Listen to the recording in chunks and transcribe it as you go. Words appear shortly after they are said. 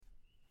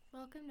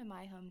Welcome to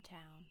my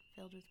hometown,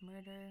 filled with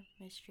murder,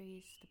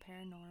 mysteries, the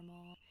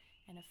paranormal,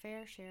 and a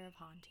fair share of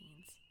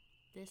hauntings.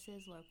 This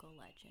is Local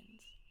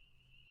Legends.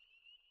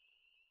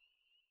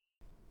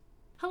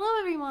 Hello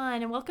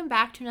everyone, and welcome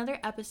back to another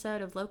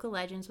episode of Local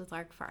Legends with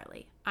Lark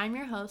Farley. I'm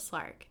your host,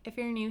 Lark. If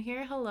you're new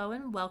here, hello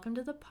and welcome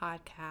to the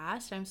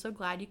podcast. I'm so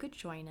glad you could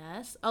join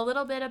us. A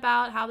little bit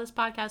about how this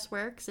podcast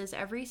works is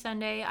every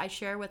Sunday I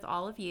share with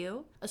all of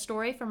you a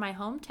story from my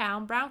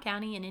hometown, Brown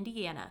County in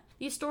Indiana.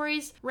 These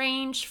stories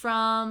range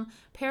from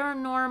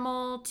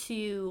paranormal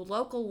to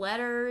local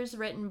letters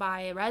written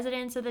by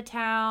residents of the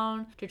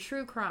town to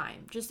true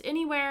crime, just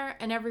anywhere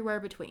and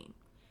everywhere between.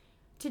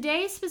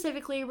 Today,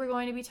 specifically, we're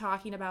going to be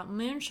talking about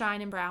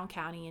moonshine in Brown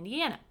County,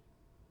 Indiana.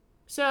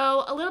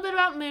 So, a little bit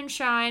about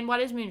moonshine. What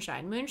is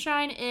moonshine?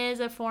 Moonshine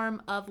is a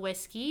form of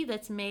whiskey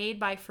that's made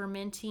by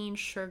fermenting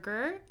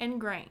sugar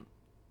and grain.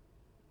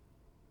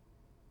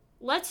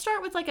 Let's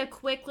start with a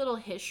quick little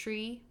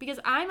history, because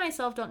I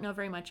myself don't know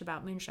very much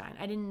about moonshine.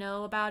 I didn't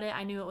know about it.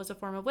 I knew it was a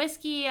form of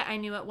whiskey. I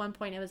knew at one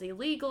point it was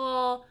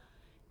illegal.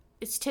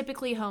 It's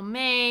typically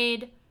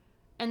homemade,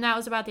 and that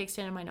was about the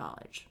extent of my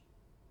knowledge.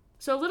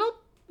 So, a little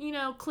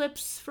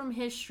clips from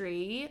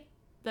history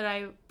that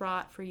I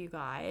brought for you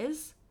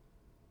guys.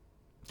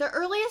 The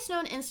earliest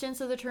known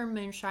instance of the term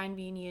moonshine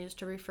being used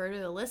to refer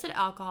to illicit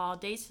alcohol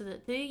dates to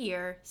the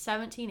year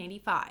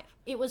 1785.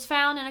 It was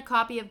found in a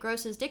copy of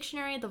Gross's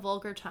Dictionary of the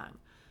Vulgar Tongue.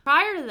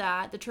 Prior to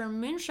that, the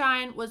term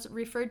moonshine was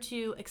referred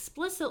to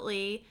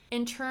explicitly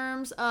in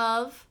terms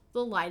of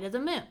the light of the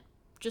moon.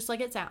 Just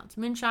like it sounds.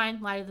 Moonshine,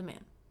 light of the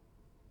moon.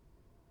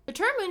 The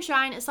term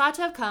moonshine is thought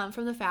to have come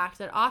from the fact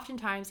that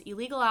oftentimes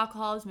illegal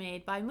alcohol is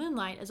made by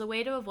moonlight as a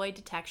way to avoid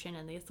detection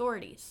and the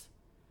authorities.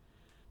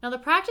 Now, the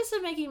practice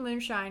of making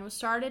moonshine was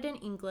started in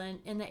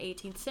England in the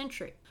 18th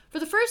century. For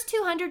the first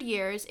 200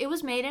 years it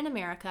was made in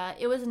America,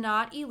 it was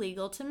not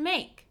illegal to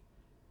make.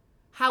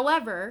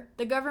 However,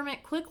 the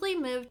government quickly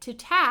moved to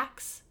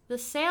tax the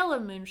sale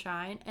of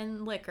moonshine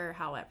and liquor,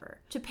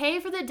 to pay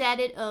for the debt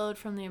it owed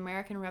from the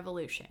American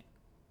Revolution.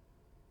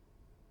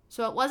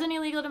 So it wasn't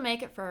illegal to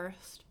make it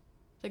first.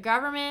 The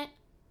government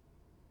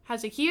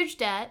has a huge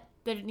debt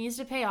that it needs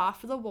to pay off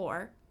for the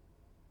war,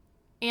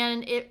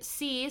 and it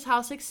sees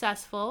how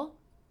successful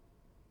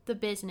the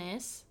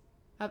business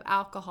of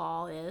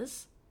alcohol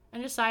is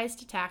and decides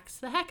to tax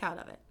the heck out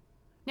of it.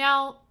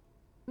 Now,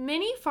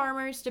 many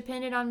farmers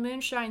depended on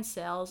moonshine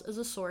sales as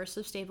a source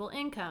of stable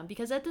income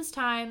because at this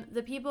time,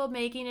 the people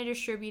making and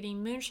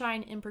distributing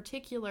moonshine in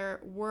particular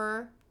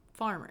were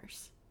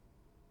farmers.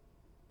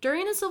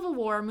 During the Civil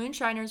War,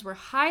 moonshiners were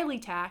highly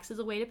taxed as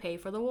a way to pay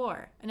for the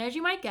war. And as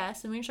you might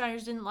guess, the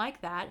moonshiners didn't like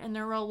that, and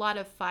there were a lot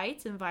of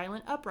fights and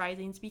violent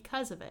uprisings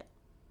because of it.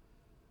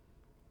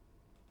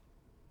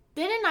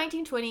 Then in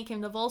 1920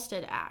 came the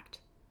Volstead Act,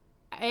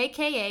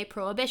 aka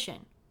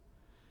Prohibition.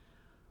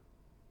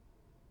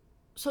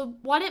 So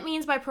what it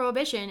means by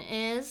prohibition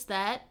is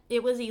that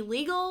it was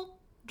illegal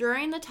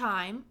during the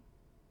time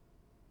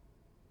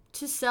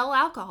to sell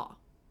alcohol.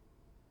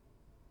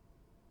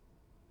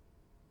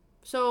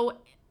 So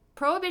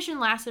Prohibition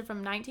lasted from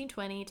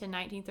 1920 to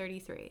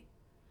 1933.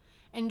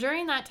 And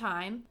during that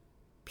time,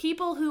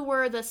 people who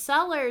were the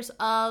sellers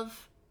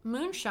of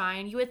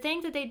moonshine, you would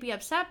think that they'd be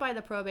upset by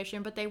the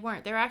prohibition, but they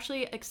weren't. They were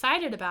actually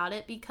excited about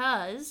it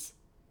because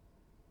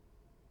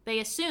they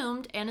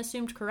assumed, and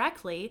assumed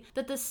correctly,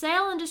 that the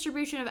sale and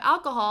distribution of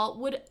alcohol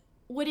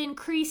would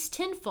increase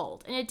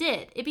tenfold. And it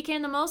did. It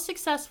became the most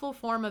successful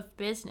form of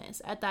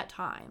business at that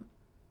time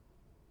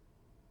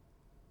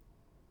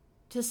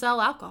to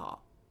sell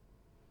alcohol.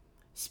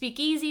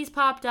 Speakeasies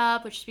popped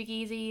up, which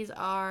speakeasies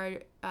are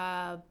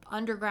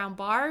underground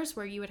bars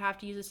where you would have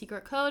to use a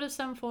secret code of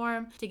some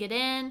form to get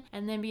in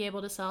and then be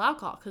able to sell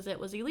alcohol because it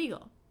was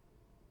illegal.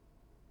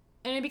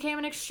 And it became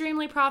an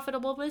extremely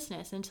profitable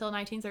business until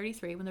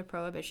 1933 when the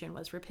prohibition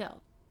was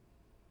repealed.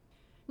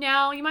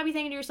 Now, you might be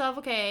thinking to yourself,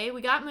 okay,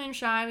 we got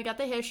moonshine, we got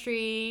the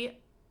history,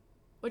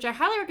 which I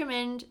highly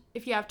recommend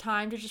if you have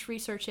time to just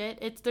research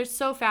it. They're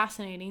so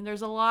fascinating.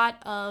 There's a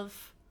lot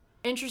of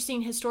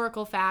interesting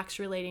historical facts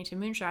relating to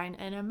moonshine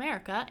in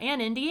America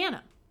and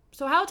Indiana.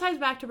 So how it ties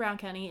back to Brown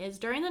County is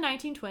during the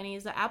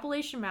 1920s, the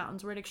Appalachian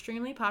Mountains were an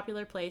extremely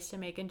popular place to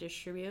make and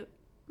distribute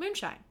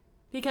moonshine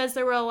because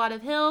there were a lot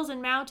of hills and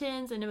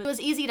mountains and it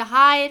was easy to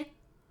hide,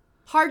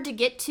 hard to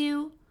get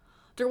to.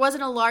 There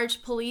wasn't a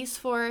large police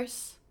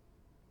force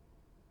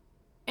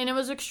and it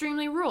was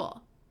extremely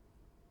rural.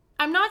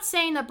 I'm not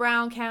saying that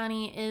Brown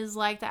County is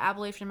like the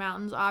Appalachian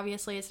Mountains.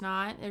 Obviously, it's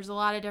not. There's a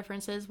lot of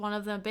differences. One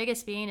of the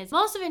biggest being is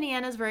most of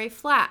Indiana is very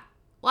flat.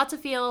 Lots of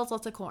fields,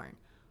 lots of corn.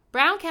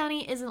 Brown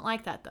County isn't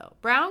like that, though.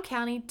 Brown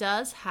County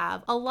does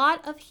have a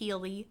lot of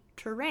hilly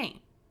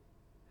terrain.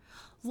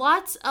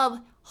 Lots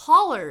of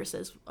hollers,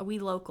 as we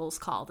locals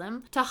call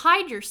them, to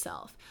hide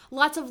yourself.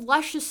 Lots of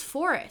luscious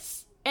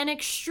forests. An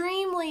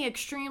extremely,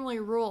 extremely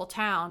rural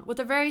town with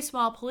a very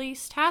small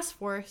police task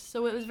force,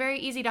 so it was very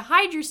easy to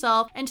hide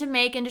yourself and to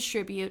make and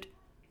distribute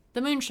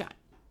the moonshine.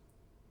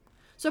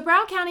 So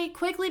Brown County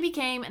quickly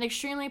became an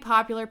extremely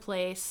popular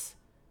place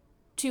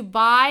to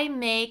buy,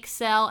 make,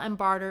 sell, and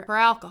barter for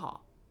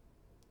alcohol.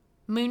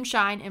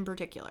 moonshine in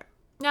particular.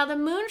 Now, the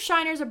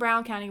moonshiners of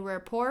Brown County were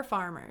poor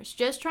farmers,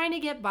 just trying to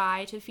get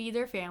by to feed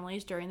their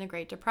families during the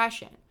Great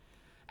Depression.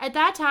 At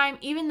that time,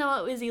 even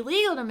though it was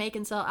illegal to make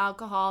and sell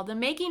alcohol, the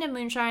making of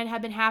moonshine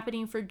had been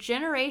happening for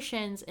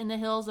generations in the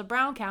hills of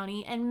Brown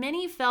County, and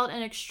many felt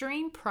an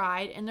extreme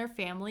pride in their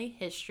family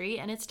history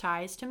and its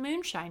ties to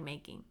moonshine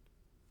making.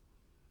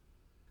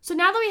 So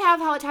now that we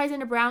have how it ties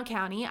into Brown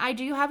County, I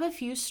do have a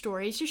few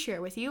stories to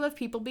share with you of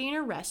people being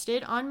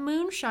arrested on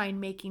moonshine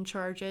making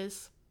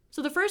charges.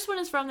 So the first one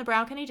is from the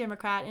Brown County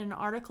Democrat in an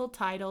article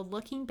titled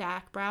 "Looking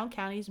Back, Brown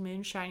County's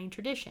Moonshining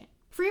Tradition."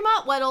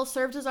 Fremont Weddle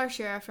served as our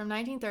sheriff from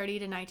 1930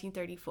 to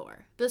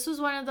 1934. This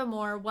was one of the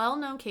more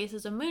well-known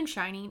cases of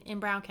moonshining in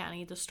Brown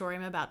County, the story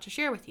I'm about to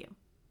share with you.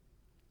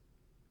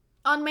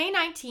 On May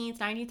 19,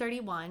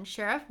 1931,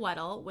 Sheriff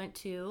Weddle went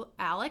to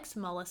Alex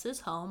Mullis's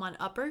home on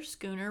Upper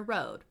Schooner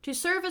Road to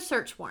serve a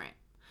search warrant.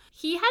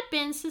 He had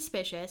been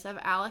suspicious of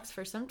Alex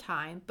for some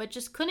time, but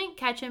just couldn't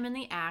catch him in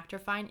the act or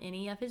find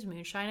any of his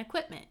moonshine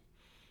equipment.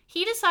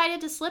 He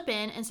decided to slip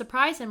in and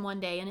surprise him one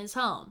day in his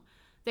home.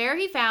 There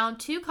he found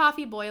 2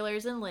 coffee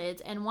boilers and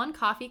lids and 1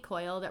 coffee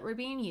coil that were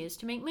being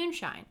used to make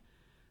moonshine.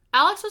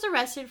 Alex was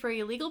arrested for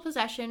illegal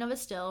possession of a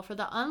still for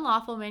the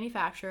unlawful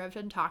manufacture of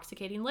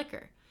intoxicating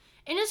liquor.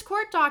 In his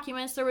court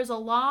documents, there was a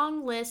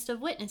long list of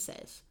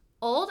witnesses.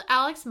 Old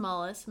Alex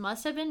Mullis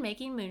must have been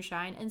making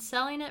moonshine and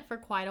selling it for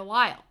quite a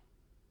while.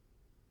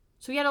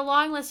 So he had a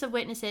long list of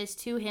witnesses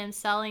to him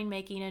selling,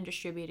 making, and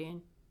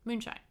distributing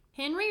moonshine.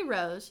 Henry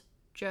Rose,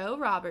 Joe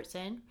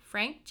Robertson,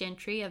 Frank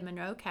Gentry of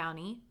Monroe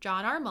County,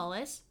 John R.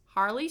 Mullis,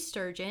 Harley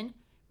Sturgeon,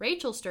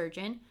 Rachel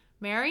Sturgeon,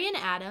 Marion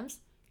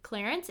Adams,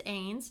 Clarence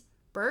Ains,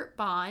 Bert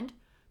Bond,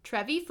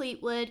 Trevi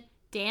Fleetwood,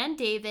 Dan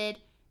David,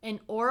 and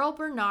Oral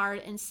Bernard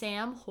and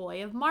Sam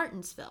Hoy of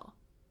Martinsville.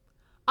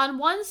 On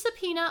one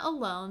subpoena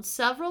alone,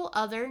 several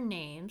other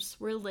names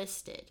were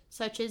listed,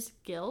 such as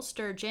Gil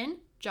Sturgeon,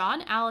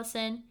 John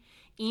Allison,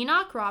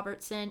 Enoch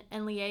Robertson,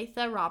 and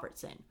Leatha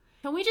Robertson.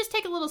 Can we just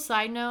take a little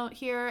side note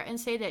here and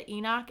say that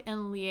Enoch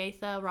and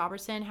Leatha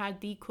Robertson had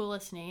the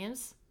coolest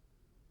names?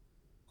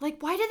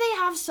 Like, why did they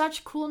have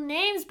such cool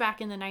names back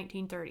in the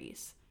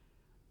 1930s?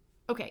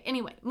 Okay,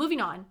 anyway,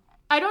 moving on.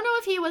 I don't know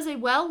if he was a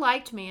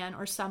well-liked man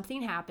or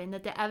something happened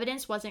that the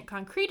evidence wasn't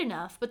concrete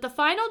enough, but the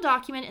final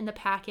document in the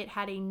packet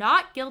had a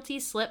not guilty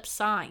slip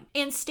sign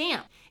and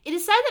stamp. It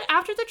is said that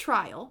after the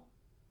trial,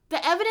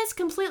 the evidence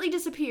completely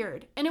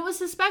disappeared, and it was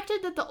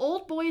suspected that the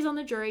old boys on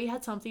the jury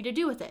had something to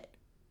do with it.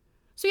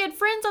 So he had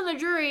friends on the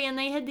jury, and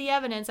they hid the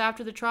evidence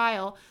after the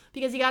trial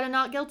because he got a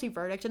not guilty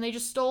verdict, and they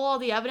just stole all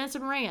the evidence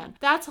and ran.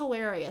 That's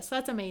hilarious.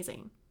 That's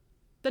amazing.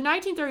 The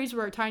 1930s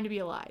were a time to be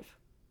alive.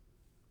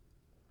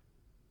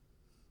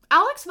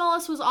 Alex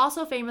Mullis was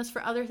also famous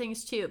for other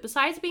things too.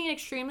 Besides being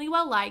extremely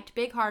well-liked,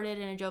 big-hearted,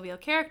 and a jovial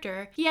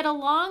character, he had a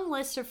long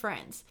list of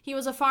friends. He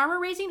was a farmer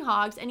raising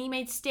hogs, and he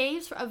made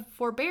staves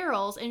for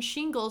barrels and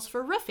shingles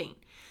for roofing.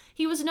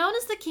 He was known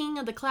as the king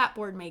of the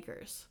clapboard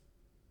makers.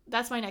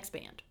 That's my next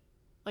band.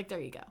 Like,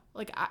 there you go.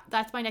 Like,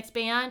 that's my next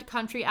band,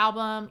 country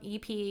album,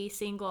 EP,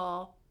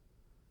 single,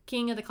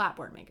 king of the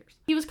clapboard makers.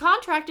 He was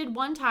contracted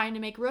one time to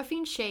make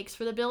roofing shakes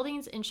for the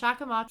buildings in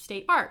Chacamac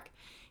State Park.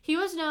 He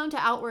was known to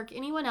outwork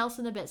anyone else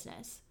in the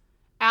business.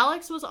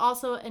 Alex was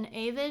also an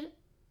avid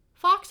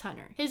fox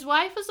hunter. His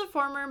wife was the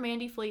former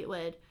Mandy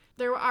Fleetwood.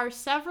 There are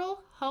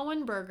several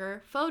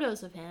Hohenberger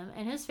photos of him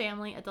and his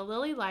family at the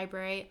Lilly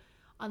Library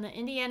on the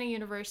Indiana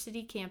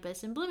University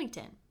campus in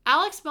Bloomington.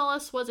 Alex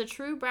Mullis was a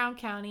true Brown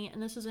County,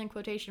 and this is in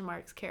quotation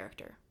marks,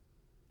 character.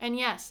 And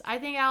yes, I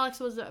think Alex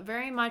was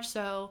very much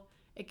so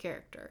a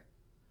character.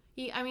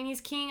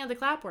 He's king of the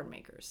clapboard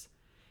makers.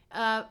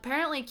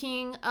 Apparently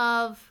king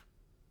of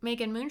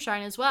making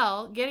moonshine as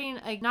well, getting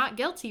a not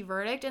guilty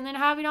verdict, and then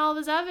having all of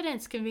his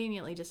evidence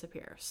conveniently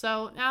disappear.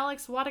 So,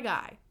 Alex, what a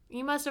guy.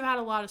 He must have had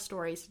a lot of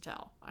stories to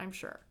tell, I'm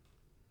sure.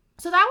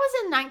 So that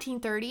was in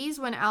 1930s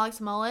when Alex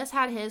Mullis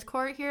had his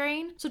court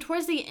hearing. So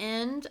towards the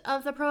end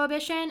of the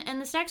Prohibition,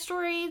 and this next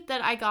story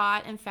that I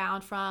got and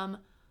found from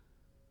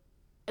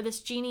this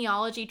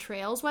Genealogy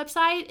Trails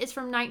website is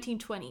from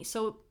 1920.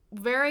 So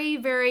very,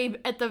 very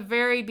at the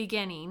very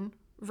beginning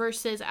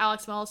versus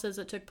Alex Mullis's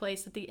that took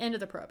place at the end of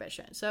the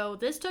Prohibition. So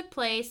this took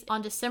place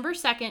on December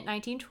 2nd,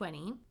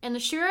 1920, and the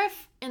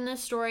sheriff in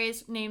this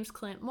story's name's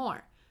Clint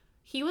Moore.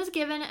 He was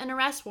given an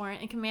arrest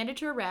warrant and commanded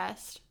to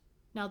arrest.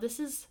 Now this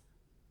is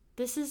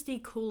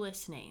the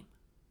coolest name.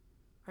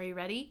 Are you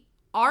ready?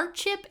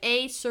 Archip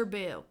A.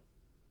 Serbu.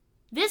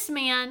 This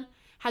man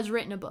has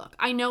written a book.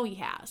 I know he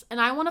has.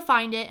 And I want to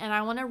find it and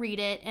I want to read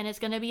it, and it's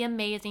going to be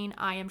amazing,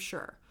 I am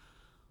sure.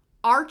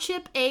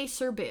 Archip A.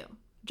 Serbu,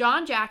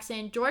 John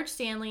Jackson, George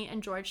Stanley,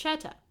 and George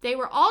Shetta. They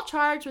were all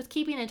charged with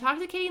keeping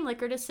intoxicating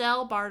liquor to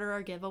sell, barter,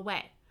 or give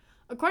away.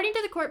 According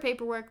to the court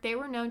paperwork, they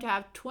were known to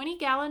have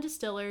 20-gallon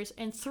distillers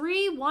and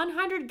 3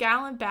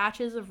 100-gallon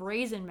batches of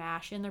raisin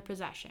mash in their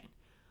possession.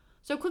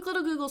 So quick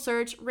little Google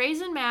search,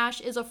 raisin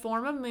mash is a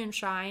form of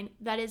moonshine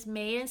that is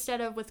made instead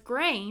of with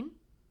grain,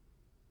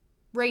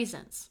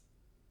 raisins.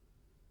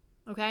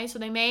 Okay, so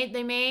they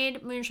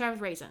made moonshine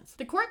with raisins.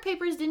 The court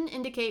papers didn't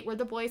indicate where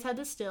the boys had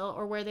the still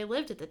or where they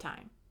lived at the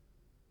time.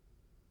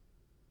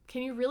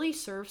 Can you really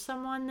serve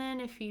someone then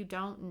if you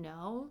don't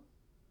know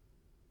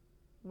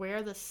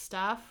where the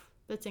stuff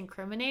that's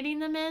incriminating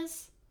them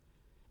is?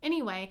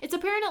 Anyway, it's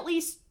apparent at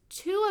least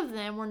 2 of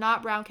them were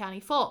not Brown County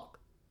folk.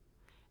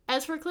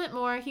 As for Clint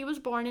Moore, he was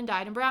born and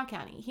died in Brown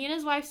County. He and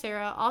his wife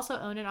Sarah also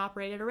owned and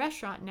operated a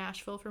restaurant in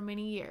Nashville for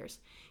many years.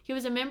 He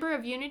was a member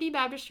of Unity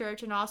Baptist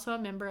Church and also a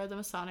member of the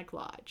Masonic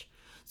Lodge.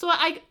 So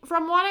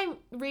from what I'm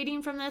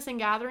reading from this and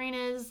gathering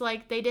is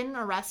like they didn't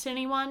arrest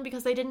anyone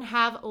because they didn't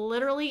have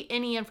literally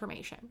any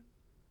information.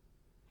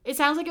 It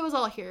sounds like it was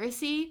all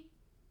heresy.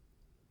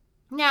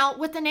 Now,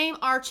 with the name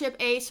Archip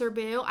A.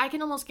 Serbu, I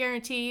can almost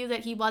guarantee you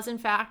that he was in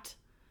fact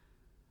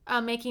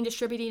making,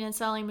 distributing, and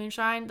selling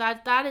moonshine.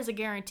 That is a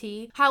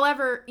guarantee.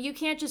 However, you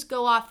can't just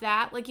go off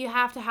that. Like, you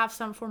have to have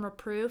some form of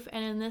proof.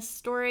 And in this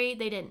story,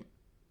 they didn't.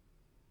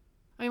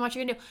 I mean, what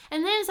you gonna do?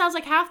 And then it sounds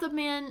like half the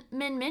men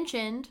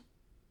mentioned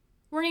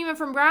weren't even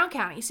from Brown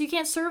County. So you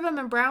can't serve them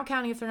in Brown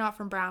County if they're not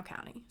from Brown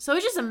County. So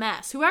it's just a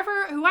mess.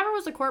 Whoever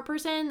was the court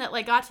person that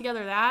like got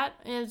together that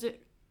is,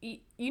 you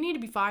need to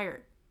be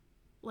fired.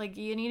 Like,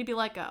 you need to be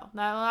let go.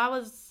 That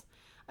was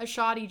a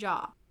shoddy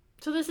job.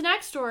 So this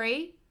next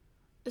story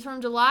is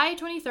from July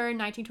 23rd,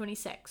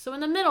 1926. So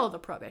in the middle of the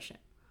Prohibition.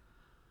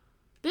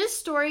 This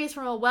story is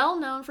from a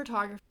well-known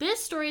photographer.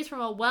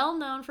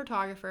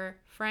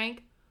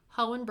 Frank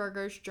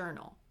Hohenberger's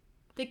journal.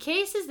 The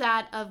case is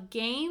that of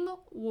Game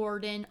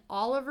Warden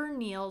Oliver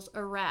Neal's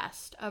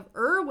arrest of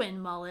Erwin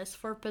Mullis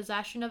for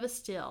possession of a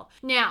still.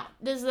 Now,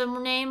 does the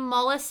name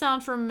Mullis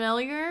sound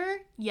familiar?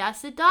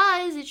 Yes, it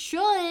does. It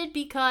should,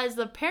 because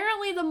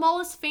apparently the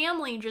Mullis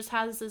family just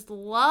has this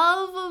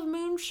love of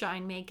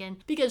moonshine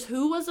making. Because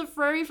who was the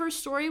very first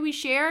story we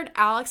shared?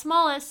 Alex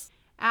Mullis.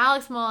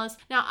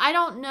 Now, I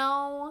don't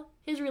know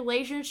his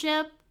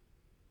relationship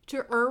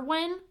to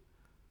Erwin,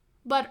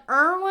 but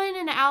Erwin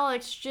and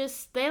Alex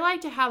they like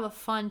to have a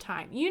fun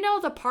time. You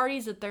know, the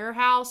parties at their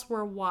house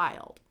were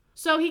wild.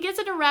 So he gets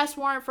an arrest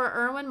warrant for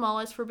Erwin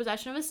Mullis for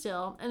possession of a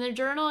still, and the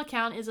journal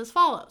account is as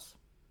follows.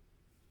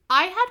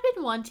 I had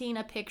been wanting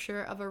a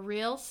picture of a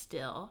real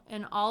still,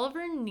 and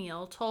Oliver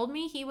Neal told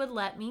me he would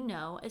let me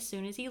know as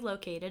soon as he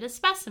located a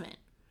specimen.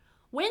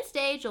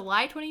 Wednesday,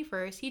 July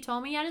 21st, he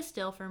told me he had a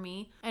still for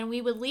me, and we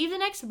would leave the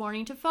next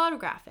morning to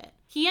photograph it.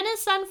 He and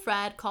his son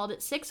Fred called at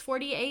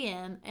 6:40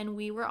 a.m., and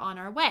we were on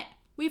our way.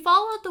 We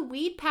followed the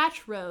Weed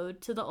Patch Road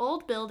to the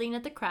old building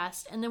at the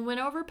crest and then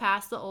went over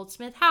past the old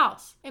Smith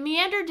house. It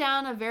meandered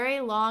down a very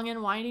long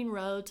and winding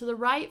road to the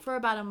right for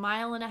about 1.5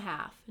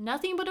 miles.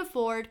 Nothing but a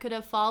Ford could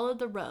have followed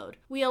the road.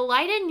 We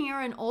alighted near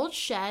an old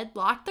shed,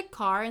 locked the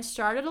car, and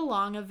started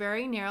along a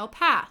very narrow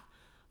path.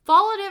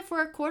 Followed it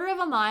for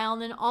 1/4 mile,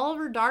 and then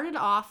Oliver darted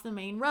off the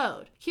main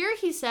road. Here,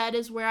 he said,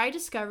 is where I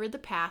discovered the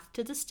path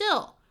to the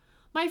still.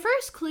 My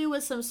first clue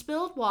was some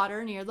spilled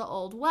water near the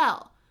old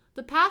well.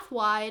 The path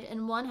wide,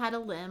 and one had a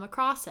limb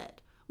across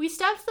it. We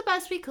stepped the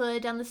best we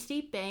could down the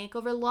steep bank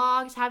over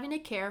logs, having to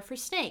care for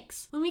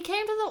snakes. When we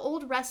came to the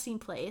old resting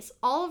place,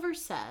 Oliver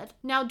said,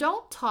 "Now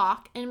don't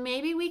talk, and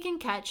maybe we can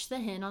catch the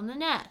hen on the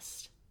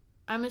nest."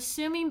 I'm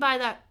assuming by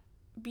that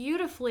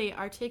beautifully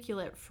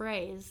articulate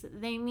phrase,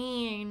 they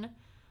mean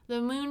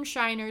the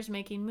moonshiners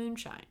making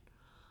moonshine.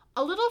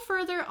 A little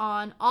further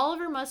on,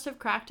 Oliver must have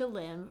cracked a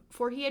limb,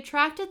 for he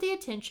attracted the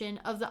attention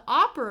of the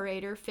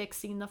operator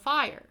fixing the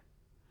fire.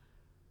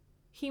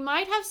 He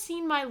might have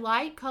seen my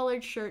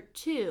light-colored shirt,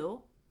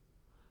 too,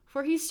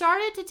 for he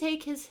started to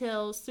take his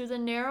heels through the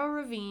narrow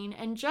ravine,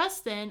 and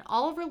just then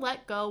Oliver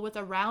let go with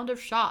a round of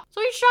shot.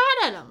 So he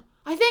shot at him.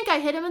 "I think I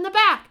hit him in the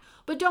back,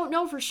 but don't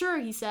know for sure,"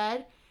 he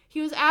said.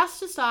 He was asked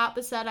to stop,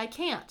 but said, "I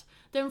can't."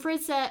 Then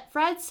Fred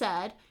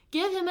said,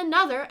 "Give him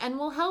another, and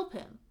we'll help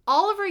him."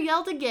 Oliver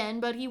yelled again,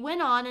 but he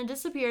went on and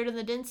disappeared in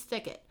the dense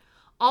thicket.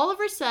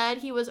 Oliver said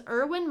he was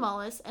Erwin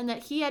Mullis and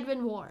that he had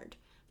been warned.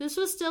 This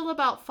was still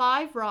about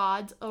 5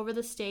 rods over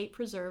the state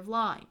preserve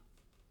line.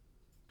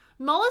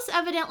 Mullis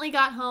evidently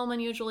got home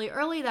unusually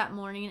early that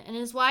morning, and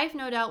his wife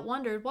no doubt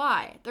wondered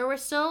why. There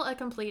was still a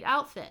complete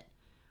outfit.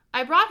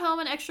 I brought home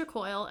an extra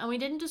coil, and we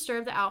didn't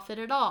disturb the outfit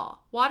at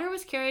all. Water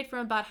was carried from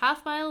about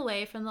 1/2 mile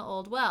away from the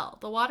old well.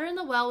 The water in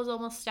the well was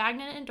almost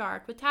stagnant and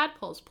dark, with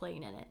tadpoles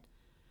playing in it.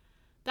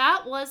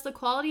 That was the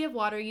quality of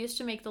water used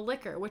to make the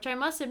liquor, which I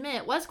must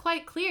admit was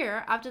quite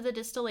clear after the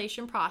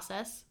distillation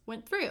process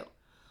went through.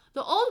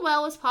 The old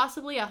well was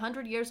possibly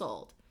 100 years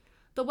old.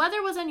 The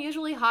weather was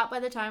unusually hot by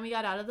the time we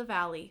got out of the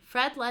valley.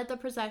 Fred led the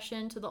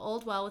procession to the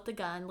old well with the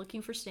gun,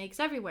 looking for snakes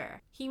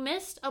everywhere. He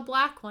missed a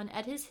black one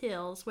at his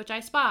heels, which I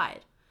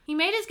spied. He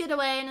made his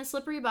getaway, and his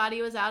slippery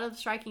body was out of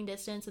striking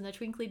distance in the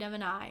twinkling of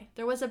an eye.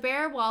 There was a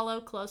bare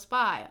wallow close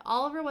by.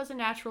 Oliver was a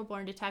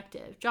natural-born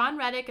detective. John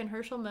Reddick and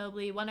Herschel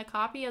Mobley won a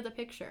copy of the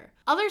picture.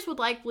 Others would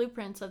like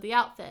blueprints of the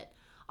outfit.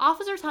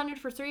 Officers hunted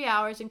for 3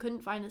 hours and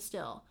couldn't find the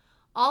still.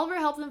 Oliver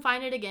helped them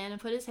find it again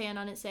and put his hand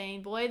on it,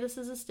 saying, "Boy, this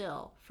is a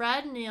still."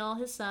 Fred Neal,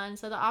 his son,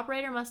 said the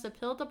operator must have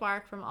peeled the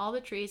bark from all the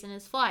trees in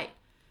his flight.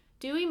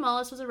 Dewey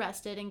Mullis was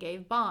arrested and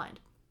gave bond.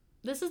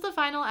 This is the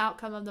final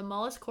outcome of the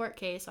Mullis court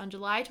case on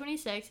July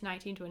 26,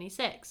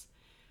 1926.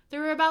 There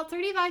were about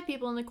 35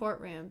 people in the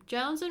courtroom.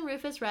 Jones and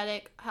Rufus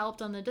Reddick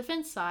helped on the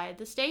defense side.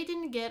 The state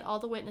didn't get all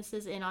the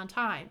witnesses in on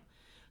time.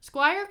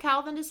 Squire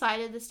Calvin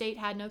decided the state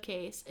had no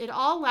case. It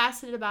all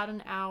lasted about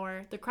an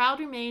hour. The crowd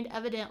remained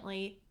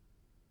evidently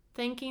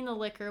thinking the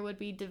liquor would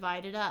be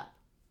divided up.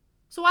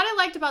 So what I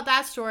liked about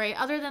that story,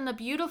 other than the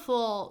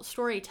beautiful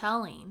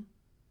storytelling,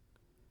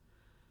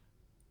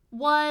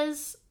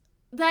 was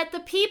that the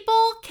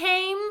people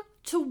came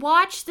to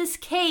watch this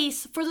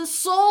case for the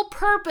sole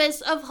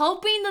purpose of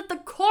hoping that the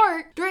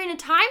court, during a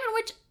time in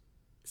which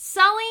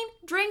selling,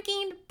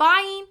 drinking,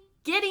 buying,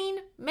 getting,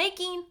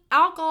 making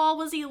alcohol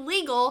was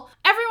illegal,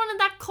 everyone in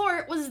that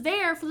court was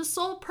there for the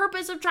sole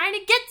purpose of trying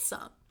to get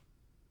some.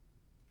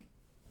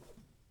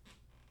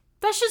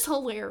 That's just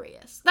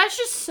hilarious. That's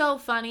just so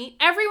funny.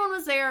 Everyone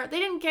was there. They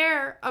didn't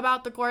care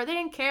about the court. They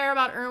didn't care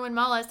about Irwin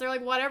Mullis. They're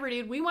like, whatever,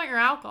 dude. We want your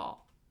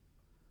alcohol.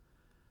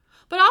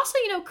 But also,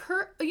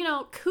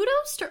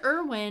 kudos to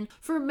Irwin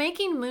for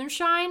making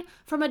moonshine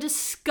from a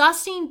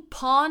disgusting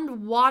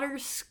pond water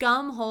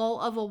scum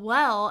hole of a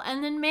well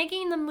and then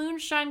making the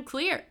moonshine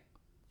clear.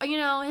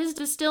 His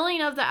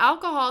distilling of the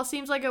alcohol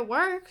seems like it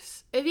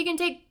works. If you can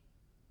take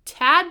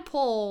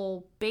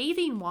tadpole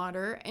bathing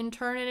water and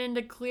turn it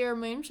into clear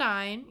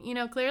moonshine,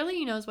 clearly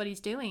he knows what he's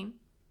doing.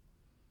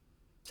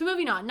 So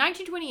moving on,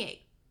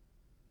 1928.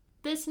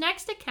 This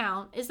next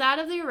account is that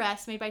of the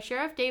arrest made by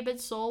Sheriff David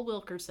Sol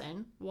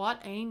Wilkerson, what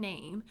a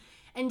name,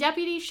 and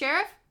Deputy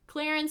Sheriff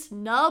Clarence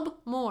Nub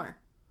Moore.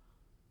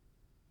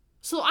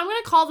 So I'm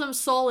going to call them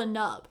Sol and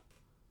Nub.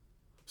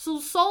 So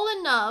Sol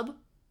and Nub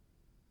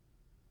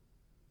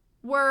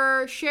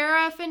were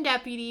sheriff and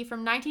deputy from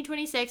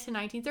 1926 to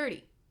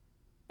 1930.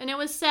 And it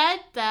was said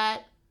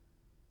that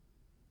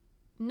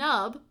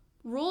Nub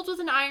ruled with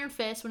an iron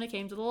fist when it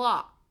came to the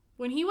law.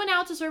 When he went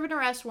out to serve an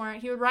arrest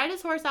warrant, he would ride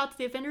his horse out to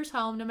the offender's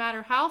home no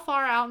matter how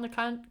far out in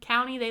the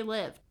county they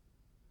lived.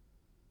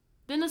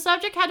 Then the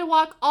subject had to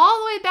walk all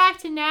the way back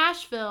to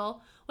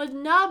Nashville with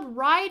Nub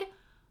right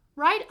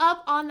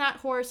up on that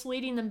horse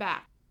leading them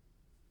back.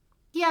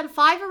 He had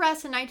 5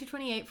 arrests in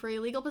 1928 for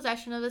illegal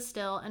possession of a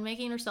still and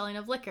making or selling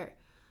of liquor.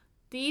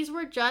 These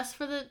were just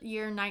for the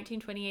year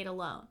 1928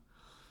 alone.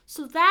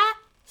 So that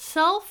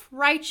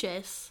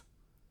self-righteous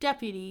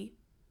deputy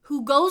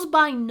who goes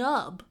by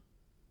Nub,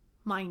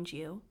 mind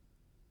you,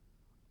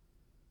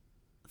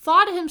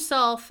 thought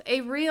himself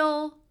a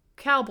real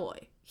cowboy.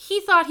 He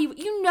thought he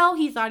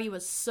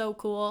was so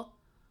cool.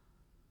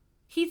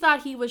 He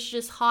thought he was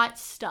just hot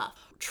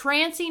stuff,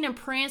 trancing and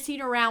prancing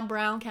around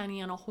Brown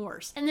County on a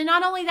horse. And then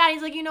not only that,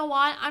 he's like, you know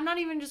what? I'm not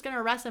even just going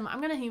to arrest them.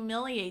 I'm going to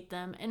humiliate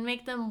them and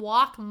make them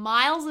walk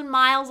miles and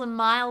miles and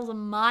miles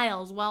and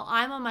miles while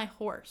I'm on my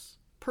horse,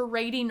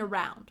 parading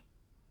around.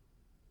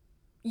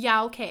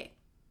 Yeah, okay,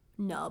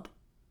 Nub.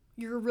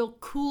 You're a real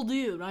cool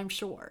dude, I'm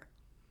sure.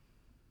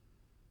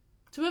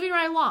 So moving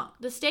right along.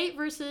 The state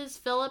versus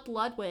Philip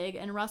Ludwig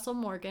and Russell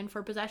Morgan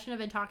for possession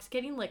of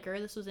intoxicating liquor.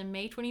 This was in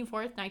May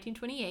 24th,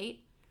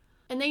 1928.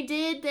 And they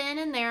did then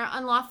and there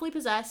unlawfully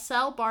possess,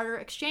 sell, barter,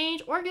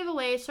 exchange, or give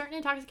away certain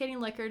intoxicating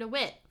liquor, to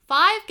wit,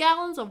 5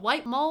 gallons of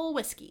White Mole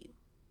whiskey.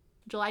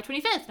 July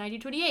 25th,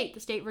 1928. The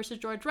state versus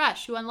George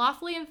Rush, who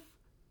unlawfully and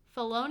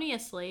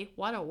feloniously,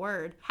 what a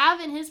word, have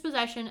in his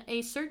possession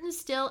a certain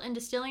still and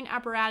distilling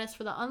apparatus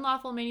for the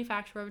unlawful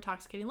manufacture of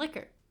intoxicating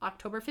liquor.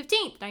 October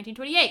 15th,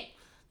 1928.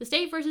 The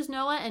state versus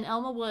Noah and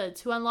Elma Woods,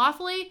 who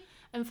unlawfully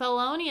and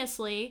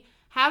feloniously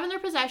have in their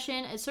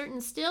possession a certain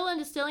still and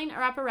distilling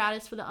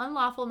apparatus for the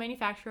unlawful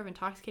manufacture of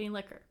intoxicating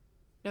liquor.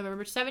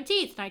 November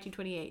 17th,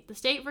 1928. The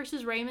state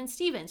versus Raymond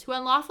Stevens, who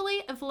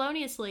unlawfully and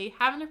feloniously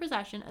have in their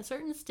possession a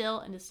certain still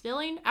and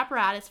distilling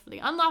apparatus for the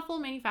unlawful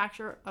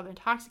manufacture of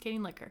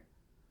intoxicating liquor.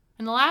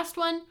 And the last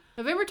one,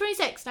 November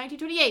 26,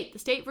 1928, the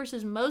state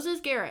versus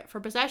Moses Garrett for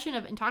possession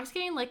of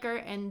intoxicating liquor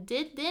and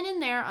did then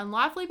and there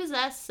unlawfully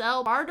possess,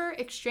 sell, barter,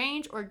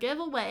 exchange, or give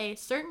away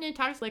certain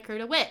intoxicating liquor,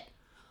 to wit,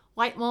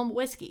 White Mole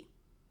whiskey.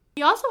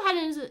 He also had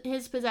in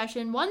his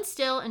possession one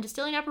still and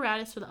distilling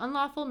apparatus for the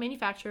unlawful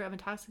manufacture of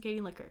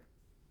intoxicating liquor.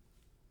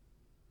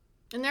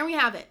 And there we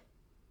have it.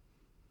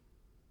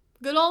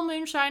 Good old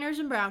moonshiners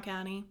in Brown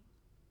County.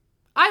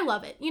 I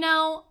love it.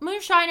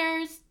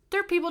 Moonshiners,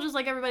 they're people just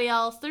like everybody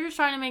else. They're just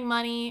trying to make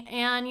money.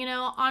 And,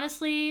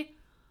 honestly,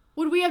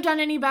 would we have done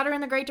any better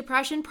in the Great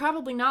Depression?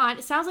 Probably not.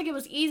 It sounds like it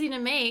was easy to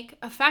make,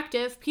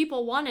 effective,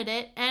 people wanted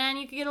it, and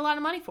you could get a lot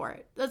of money for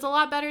it. That's a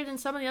lot better than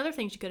some of the other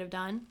things you could have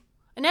done.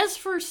 And as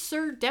for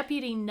Sir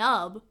Deputy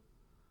Nub,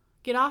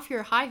 get off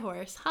your high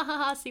horse. Ha ha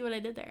ha, see what I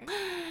did there?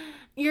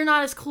 You're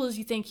not as cool as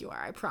you think you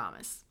are, I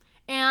promise.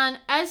 And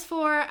as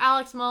for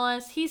Alex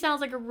Mullis, he sounds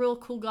like a real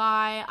cool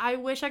guy. I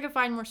wish I could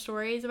find more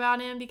stories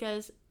about him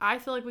because I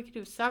feel like we could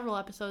do several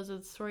episodes of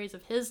the stories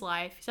of his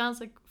life. He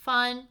sounds like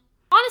fun.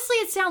 Honestly,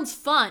 it sounds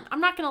fun. I'm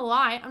not gonna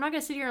lie. I'm not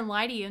gonna sit here and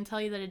lie to you and tell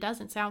you that it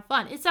doesn't sound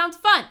fun. It sounds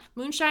fun.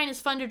 Moonshine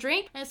is fun to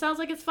drink, and it sounds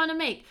like it's fun to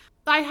make.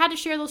 I had to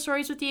share those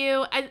stories with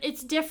you.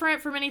 It's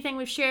different from anything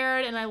we've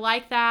shared, and I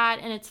like that,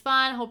 and it's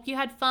fun. Hope you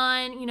had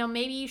fun. You know,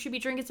 maybe you should be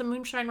drinking some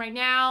moonshine right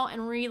now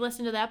and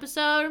re-listen to the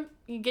episode.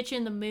 You get you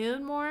in the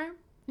mood more.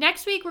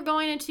 Next week, we're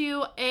going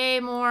into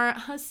a more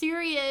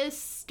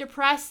serious,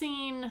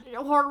 depressing,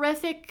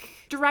 horrific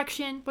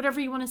direction, whatever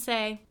you want to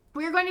say.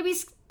 We're going to be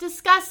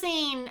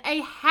discussing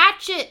a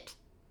hatchet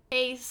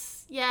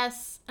case.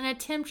 Yes, an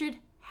attempted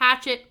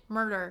hatchet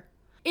murder.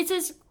 It's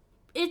as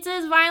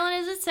violent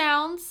as it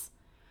sounds.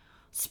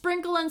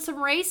 Sprinkle in some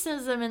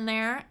racism in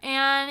there,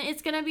 and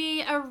it's going to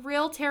be a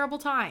real terrible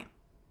time.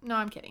 No,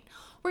 I'm kidding.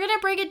 We're going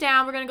to break it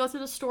down. We're going to go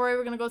through the story.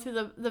 We're going to go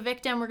through the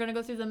victim. We're going to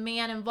go through the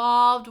man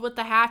involved with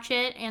the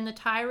hatchet and the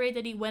tirade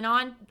that he went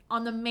on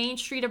the main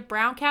street of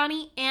Brown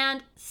County.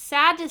 And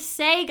sad to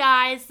say,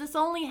 guys, this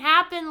only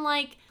happened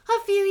like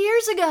a few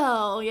years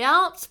ago.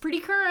 Yeah, it's pretty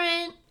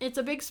current. It's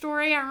a big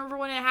story. I remember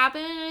when it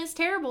happened, and it's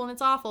terrible and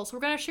it's awful. So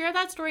we're going to share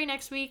that story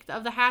next week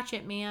of the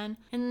hatchet man,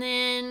 and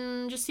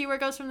then just see where it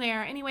goes from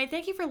there. Anyway,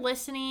 thank you for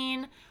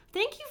listening.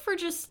 Thank you for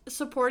just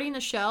supporting the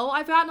show.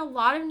 I've gotten a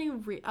lot of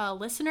new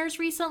listeners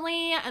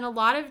recently, and a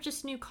lot of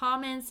just new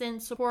comments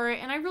and support,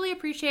 and I really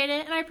appreciate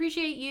it, and I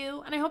appreciate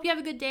you, and I hope you have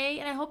a good day,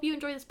 and I hope you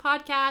enjoy this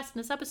podcast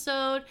and this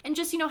episode, and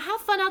just,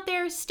 have fun out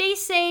there. Stay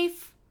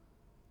safe.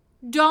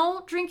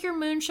 Don't drink your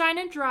moonshine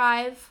and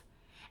drive,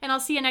 and I'll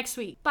see you next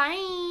week.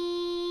 Bye.